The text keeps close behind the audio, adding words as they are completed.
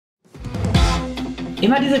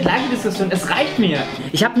Immer diese gleiche Diskussion, es reicht mir.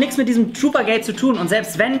 Ich habe nichts mit diesem Troopergate zu tun und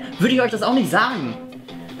selbst wenn, würde ich euch das auch nicht sagen.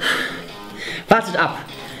 Wartet ab,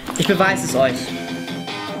 ich beweise es euch.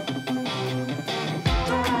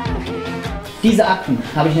 Diese Akten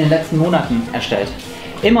habe ich in den letzten Monaten erstellt.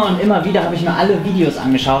 Immer und immer wieder habe ich mir alle Videos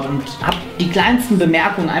angeschaut und habe die kleinsten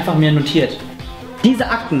Bemerkungen einfach mir notiert. Diese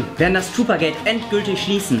Akten werden das Troopergate endgültig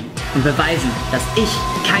schließen und beweisen, dass ich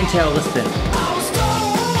kein Terrorist bin.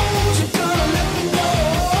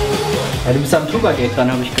 Ja, du bist am Troopergate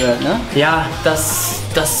dran, habe ich gehört, ne? Ja, das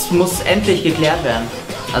muss endlich geklärt werden.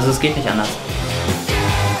 Also es geht nicht anders.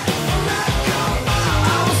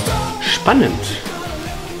 Spannend.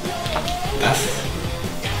 Das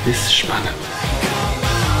ist spannend.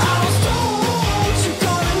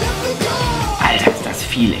 Alter, ist das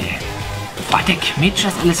viel, ey. Boah, der quetscht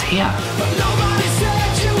das alles her.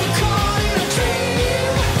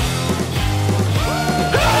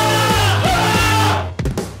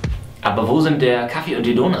 Aber wo sind der Kaffee und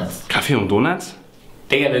die Donuts? Kaffee und Donuts?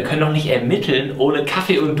 Digga, wir können doch nicht ermitteln ohne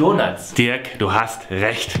Kaffee und Donuts. Dirk, du hast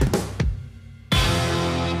recht.